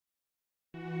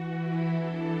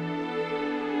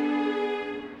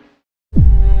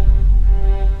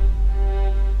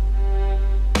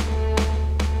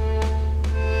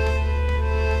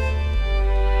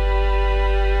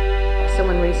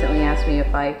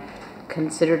I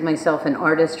considered myself an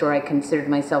artist or I considered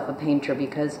myself a painter,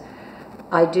 because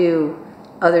I do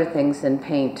other things than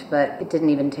paint, but it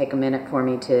didn't even take a minute for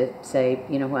me to say,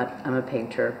 you know what, I'm a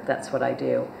painter, that's what I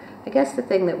do. I guess the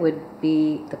thing that would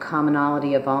be the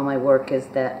commonality of all my work is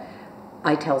that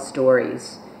I tell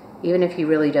stories. Even if you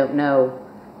really don't know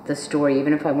the story,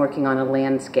 even if I'm working on a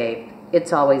landscape,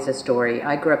 it's always a story.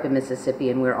 I grew up in Mississippi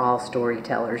and we're all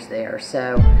storytellers there.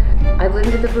 So I've lived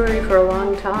at the brewery for a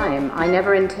long time. I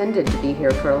never intended to be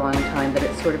here for a long time, but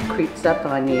it sort of creeps up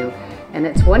on you. And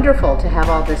it's wonderful to have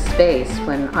all this space.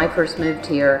 When I first moved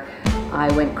here,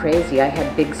 I went crazy. I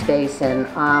had big space and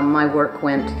my work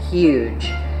went huge.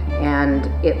 And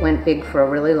it went big for a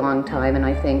really long time, and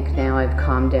I think now I've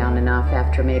calmed down enough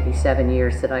after maybe 7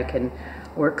 years that I can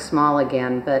work small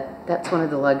again. But that's one of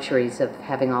the luxuries of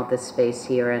having all this space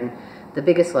here. And the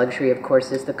biggest luxury, of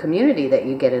course, is the community that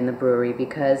you get in the brewery,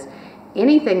 because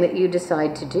anything that you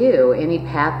decide to do, any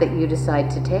path that you decide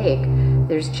to take,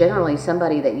 there's generally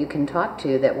somebody that you can talk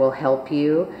to that will help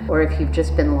you. Or if you've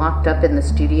just been locked up in the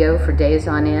studio for days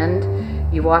on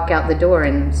end, you walk out the door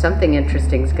and something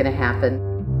interesting is going to happen.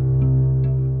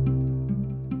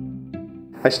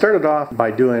 I started off by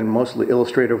doing mostly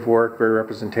illustrative work, very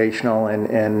representational,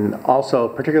 and also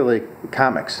particularly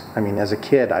comics. I mean, as a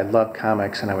kid, I loved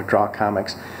comics and I would draw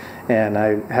comics. And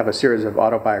I have a series of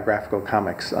autobiographical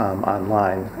comics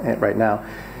online right now.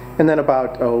 And then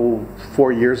about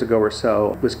 4 years ago or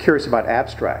so, I was curious about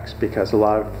abstracts because a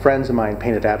lot of friends of mine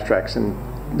painted abstracts, and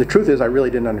the truth is I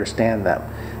really didn't understand them.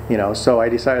 So I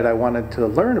decided I wanted to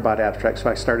learn about abstracts, so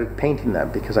I started painting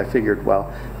them because I figured, well,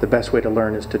 the best way to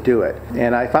learn is to do it.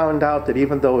 And I found out that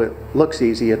even though it looks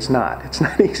easy, it's not. It's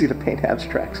not easy to paint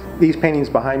abstracts. These paintings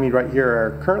behind me right here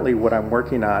are currently what I'm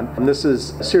working on. And this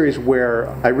is a series where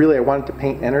I wanted to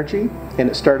paint energy, and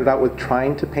it started out with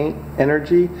trying to paint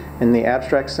energy in the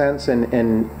abstract sense,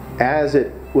 and as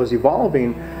it was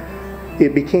evolving,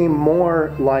 it became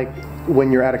more like when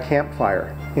you're at a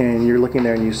campfire and you're looking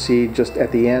there and you see just at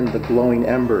the end the glowing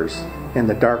embers and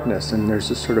the darkness, and there's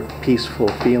this sort of peaceful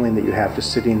feeling that you have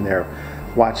just sitting there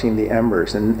watching the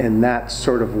embers, and that's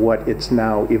sort of what it's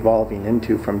now evolving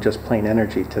into, from just plain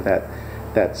energy to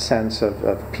that sense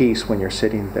of peace when you're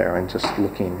sitting there and just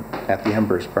looking at the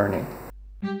embers burning.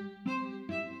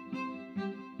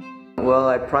 Well,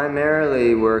 I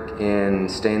primarily work in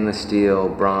stainless steel,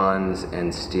 bronze,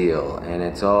 and steel, and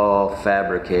it's all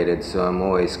fabricated, so I'm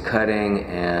always cutting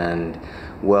and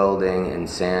welding and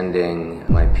sanding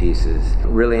my pieces.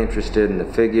 I'm really interested in the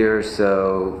figure,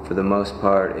 so for the most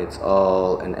part it's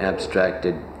all an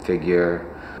abstracted figure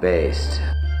based.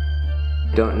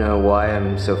 Don't know why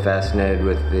I'm so fascinated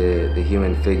with the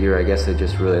human figure. I guess I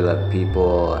just really love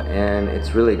people, and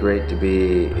it's really great to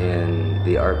be in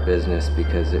the art business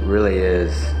because it really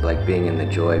is like being in the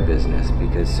joy business,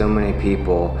 because so many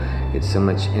people get so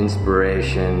much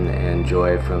inspiration and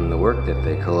joy from the work that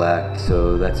they collect.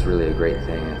 So that's really a great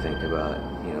thing, I think, about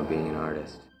being an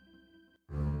artist.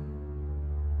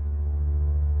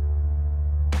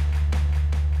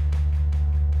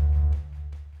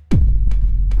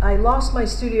 I lost my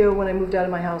studio when I moved out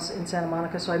of my house in Santa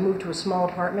Monica, so I moved to a small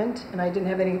apartment and I didn't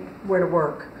have anywhere to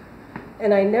work.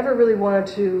 And I never really wanted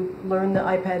to learn the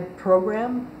iPad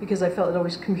program because I felt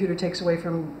that computer takes away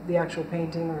from the actual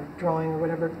painting or drawing or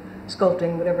whatever,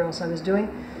 sculpting, whatever else I was doing.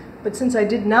 But since I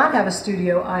did not have a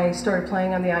studio, I started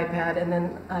playing on the iPad, and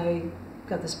then I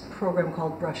got this program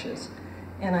called Brushes.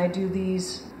 And I do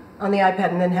these on the iPad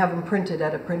and then have them printed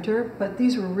at a printer. But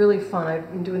these were really fun.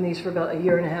 I've been doing these for about 1.5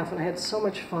 years, and I had so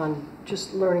much fun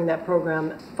just learning that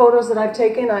program. Photos that I've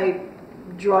taken, I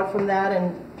draw it from that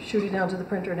and shoot it down to the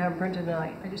printer and have them printed, and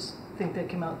I just think they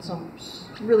came out so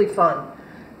really fun,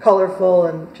 colorful,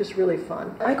 and just really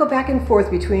fun. I go back and forth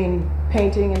between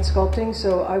painting and sculpting,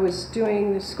 so I was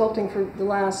doing sculpting for the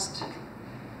last,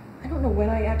 I don't know when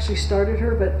I actually started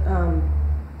her, but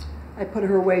I put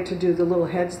her away to do the little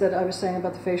heads that I was saying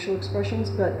about the facial expressions,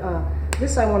 but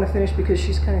this I want to finish because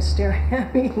she's kind of staring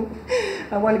at me.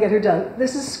 I want to get her done.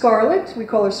 This is Scarlett. We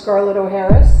call her Scarlett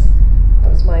O'Harris. That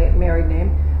was my married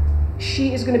name.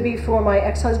 She is going to be for my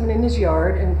ex-husband in his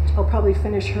yard, and I'll probably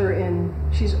finish her in,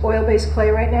 she's oil-based clay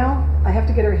right now. I have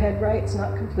to get her head right, it's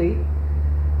not complete.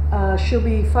 She'll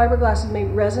be fiberglass and made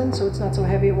resin, so it's not so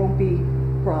heavy, it won't be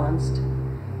bronzed.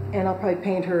 And I'll probably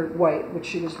paint her white, which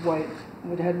she was white.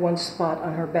 It had one spot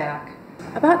on her back.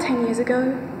 About 10 years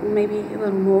ago, maybe a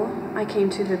little more, I came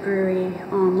to the brewery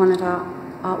on one of our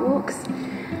art walks,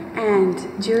 and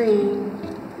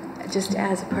just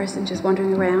as a person just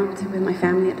wandering around with my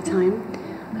family at the time,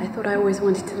 I thought I always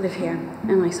wanted to live here,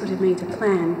 and I sort of made a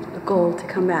plan, a goal to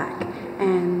come back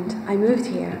and I moved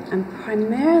here. And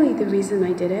primarily the reason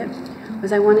I did it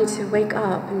was I wanted to wake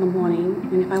up in the morning,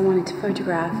 and if I wanted to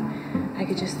photograph, I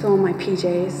could just throw on my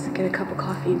PJs, get a cup of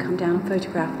coffee, and come down and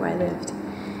photograph where I lived.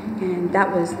 And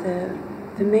that was the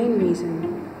main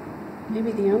reason,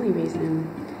 maybe the only reason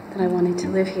that I wanted to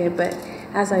live here. But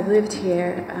as I've lived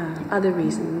here, other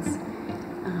reasons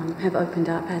have opened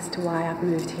up as to why I've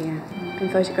moved here. I've been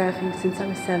photographing since I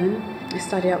was 7. I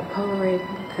started out with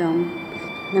Polaroid film,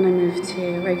 then I moved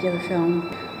to regular film.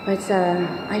 But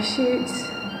I shoot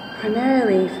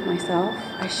primarily for myself.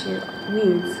 I shoot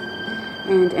nudes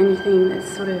and anything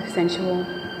that's sort of sensual.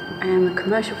 I am a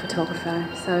commercial photographer,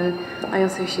 so I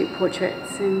also shoot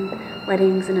portraits and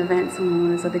weddings and events and all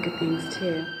those other good things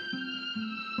too.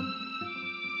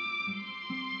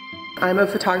 I'm a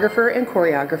photographer and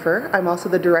choreographer. I'm also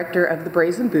the director of the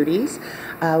Brazen Booties.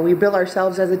 We bill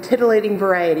ourselves as a titillating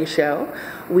variety show.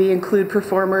 We include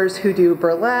performers who do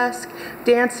burlesque,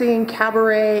 dancing,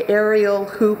 cabaret, aerial,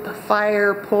 hoop,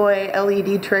 fire, poi,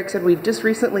 LED tricks, and we've just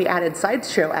recently added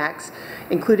sideshow acts,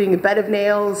 including a bed of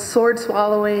nails, sword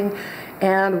swallowing,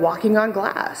 and walking on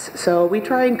glass. So we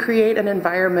try and create an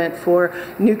environment for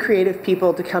new creative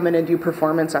people to come in and do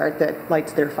performance art that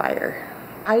lights their fire.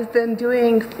 I've been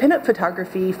doing pinup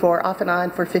photography off and on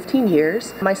for 15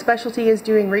 years. My specialty is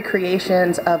doing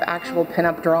recreations of actual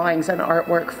pinup drawings and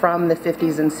artwork from the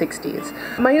 50s and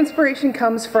 60s. My inspiration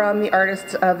comes from the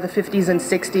artists of the 50s and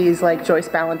 60s like Joyce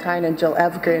Ballantyne and Jill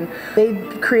Evgren. They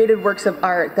created works of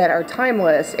art that are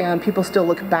timeless and people still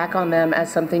look back on them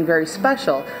as something very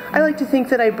special. I like to think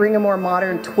that I bring a more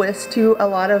modern twist to a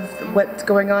lot of what's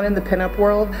going on in the pinup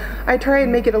world. I try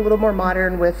and make it a little more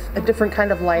modern with a different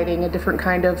kind of lighting, a different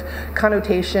kind of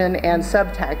connotation and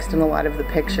subtext in a lot of the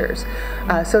pictures.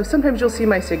 So sometimes you'll see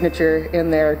my signature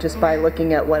in there just by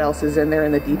looking at what else is in there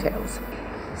in the details.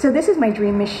 So this is my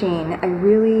dream machine. I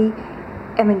really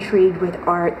am intrigued with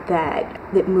art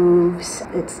that moves,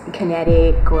 it's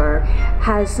kinetic or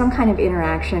has some kind of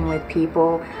interaction with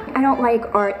people. I don't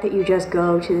like art that you just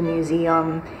go to the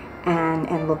museum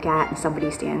and look at and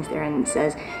somebody stands there and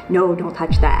says, no, don't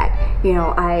touch that. You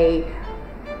know,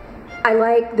 I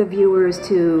like the viewers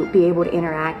to be able to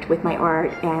interact with my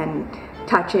art and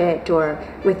touch it, or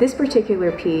with this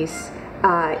particular piece,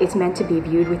 it's meant to be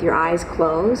viewed with your eyes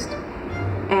closed,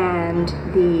 and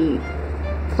the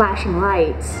flashing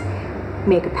lights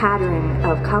make a pattern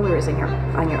of colors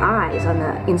on your eyes, on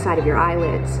the inside of your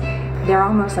eyelids. They're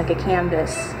almost like a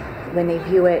canvas. When they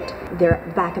view it, the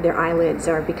back of their eyelids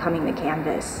are becoming the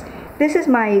canvas. This is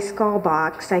my skull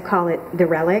box. I call it the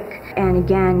relic, and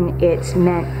again it's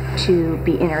meant to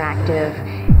be interactive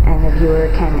and the viewer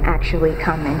can actually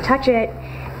come and touch it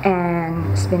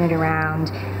and spin it around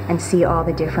and see all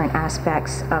the different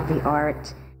aspects of the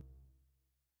art.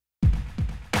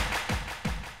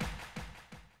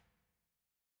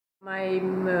 My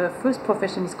first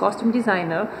profession is costume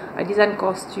designer. I design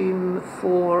costume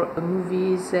for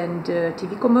movies and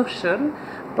TV commercial,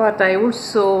 but I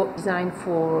also design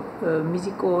for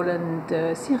musical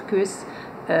and circus,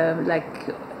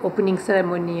 like opening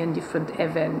ceremony and different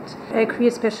events. I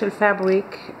create special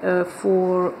fabric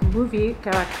for movie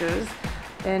characters,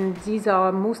 and these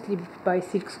are mostly by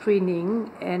silk screening,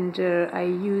 and I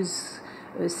use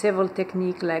several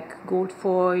techniques like gold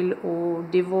foil or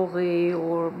dévoré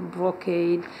or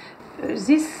brocade.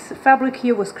 This fabric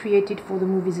here was created for the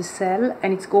movie The Cell,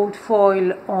 and it's gold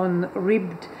foil on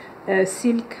ribbed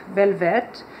silk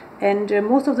velvet, and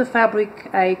most of the fabric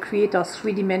I create are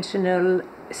three-dimensional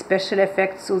special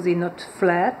effects, so they're not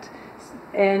flat,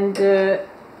 and a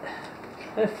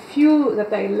few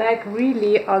that I like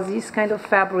really are this kind of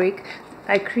fabric.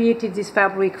 I created this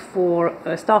fabric for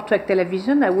Star Trek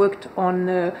television. I worked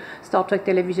on Star Trek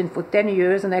television for 10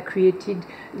 years, and I created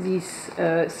this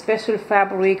special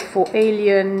fabric for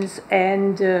aliens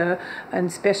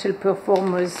and special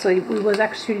performers. So it was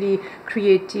actually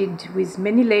created with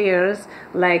many layers,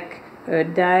 like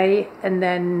dye and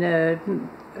then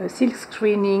silk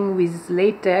screening with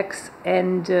latex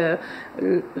and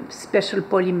special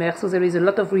polymer. So there is a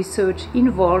lot of research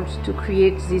involved to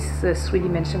create this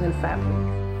three-dimensional fabric.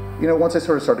 You know, once I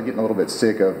started getting a little bit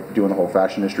sick of doing the whole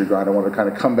fashion industry grind, I wanted to kind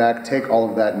of come back, take all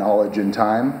of that knowledge and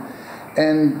time,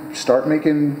 and start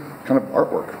making kind of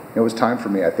artwork. It was time for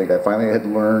me, I think. I finally had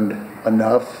learned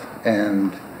enough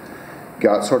and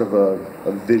got sort of a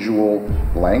visual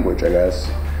language, I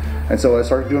guess. And so I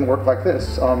started doing work like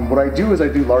this. What I do is I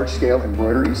do large-scale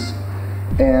embroideries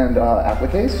and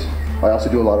appliques. I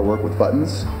also do a lot of work with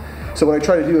buttons. So what I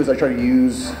try to do is I try to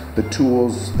use the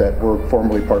tools that were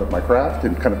formerly part of my craft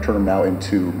and kind of turn them now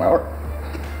into my art.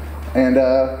 And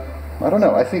I don't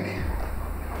know, I think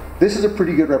This is a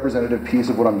pretty good representative piece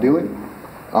of what I'm doing.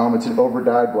 It's an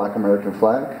overdyed black American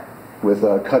flag with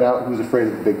a cutout who's afraid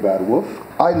of the big bad wolf.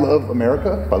 I love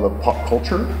America. I love pop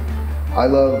culture. I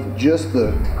love just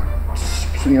the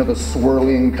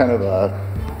swirling kind of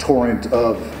a torrent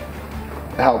of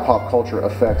how pop culture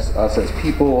affects us as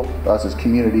people, us as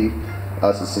community,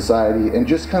 us as society, and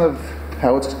just kind of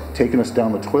how it's taken us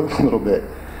down the toilet a little bit.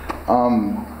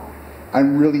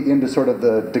 I'm really into sort of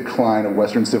the decline of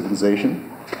Western civilization,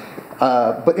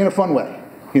 but in a fun way,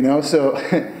 so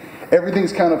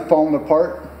everything's kind of fallen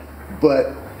apart, but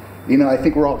I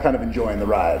think we're all kind of enjoying the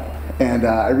ride, and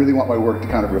I really want my work to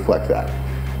kind of reflect that.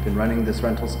 Been running this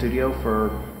rental studio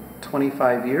for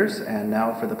 25 years, and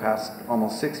now for the past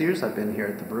almost 6 years I've been here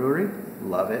at the brewery.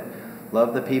 Love it.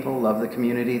 Love the people, love the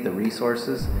community, the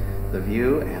resources, the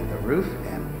view, and the roof,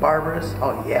 and Barbara's.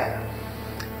 Oh yeah.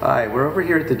 Hi, we're over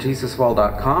here at the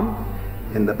JesusWall.com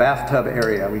in the bathtub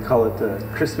area. We call it the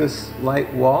Christmas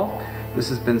light wall. This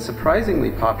has been surprisingly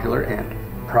popular and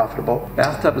profitable.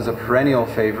 Bathtub is a perennial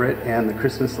favorite, and the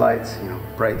Christmas lights,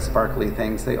 bright sparkly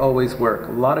things, they always work.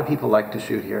 A lot of people like to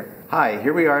shoot here. Hi,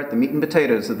 here we are at the meat and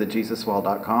potatoes of the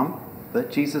JesusWall.com, the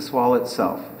Jesus Wall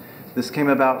itself. This came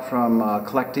about from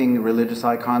collecting religious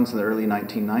icons in the early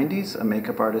 1990s. A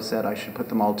makeup artist said I should put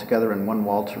them all together in one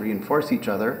wall to reinforce each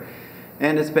other,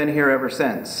 and it's been here ever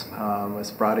since.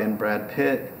 It's brought in Brad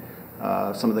Pitt,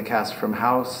 some of the cast from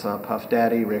House, Puff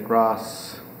Daddy, Rick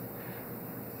Ross,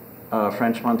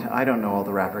 French Montana. I don't know all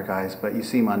the rapper guys, but you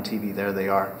see them on TV, there they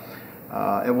are.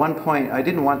 At one point, I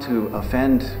didn't want to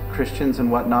offend Christians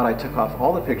and whatnot. I took off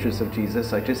all the pictures of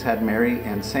Jesus. I just had Mary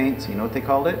and saints. You know what they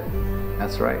called it?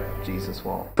 That's right, Jesus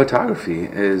Wall. Photography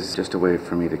is just a way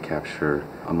for me to capture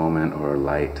a moment or a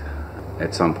light.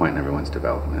 At some point in everyone's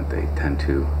development, they tend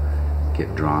to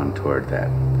get drawn toward that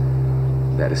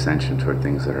ascension, toward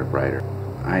things that are brighter.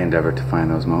 I endeavor to find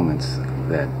those moments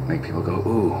that make people go,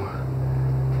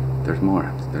 ooh, there's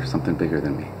more, there's something bigger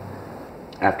than me.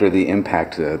 After the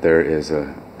impact, there is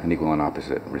an equal and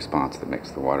opposite response that makes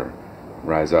the water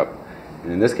rise up.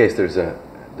 And in this case, there's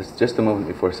just the moment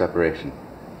before separation.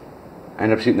 I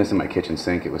ended up shooting this in my kitchen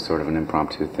sink. It was sort of an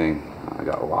impromptu thing. I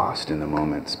got lost in the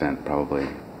moment, spent probably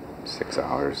 6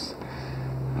 hours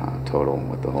total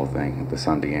with the whole thing. The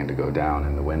sun began to go down,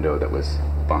 and the window that was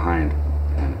behind,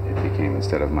 and it became,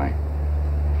 instead of my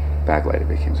backlight, it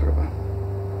became sort of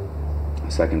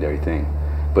a secondary thing.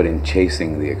 But in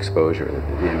chasing the exposure,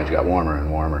 the image got warmer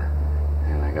and warmer,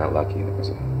 and I got lucky. There was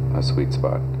a sweet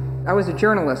spot. I was a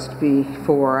journalist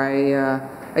before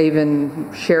I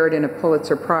even shared in a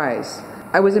Pulitzer Prize.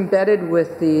 I was embedded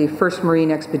with the 1st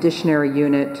Marine Expeditionary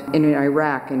Unit in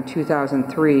Iraq in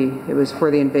 2003. It was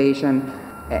for the invasion.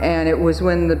 And it was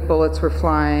when the bullets were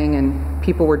flying and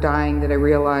people were dying that I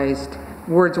realized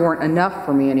words weren't enough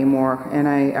for me anymore, and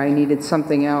I needed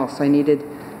something else. I needed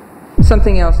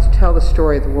something else to tell the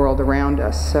story of the world around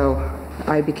us. So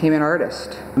I became an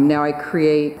artist. Now I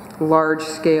create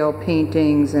large-scale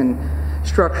paintings and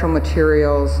structural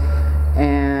materials,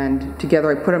 and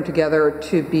together I put them together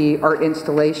to be art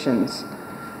installations.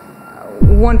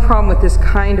 One problem with this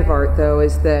kind of art, though,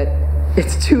 is that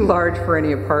it's too large for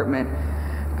any apartment.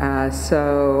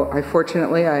 So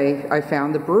fortunately I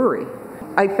found the brewery.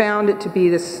 I found it to be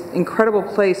this incredible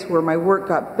place where my work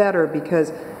got better,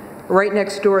 because right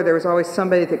next door there was always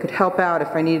somebody that could help out if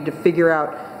I needed to figure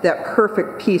out that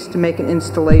perfect piece to make an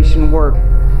installation work.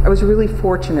 I was really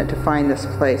fortunate to find this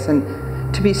place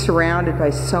and to be surrounded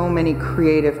by so many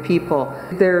creative people.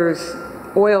 There's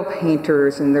oil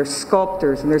painters, and there's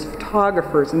sculptors, and there's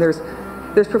photographers, and there's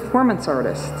performance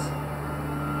artists.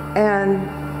 And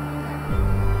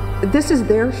this is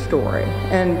their story,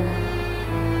 and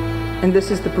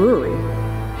this is the brewery.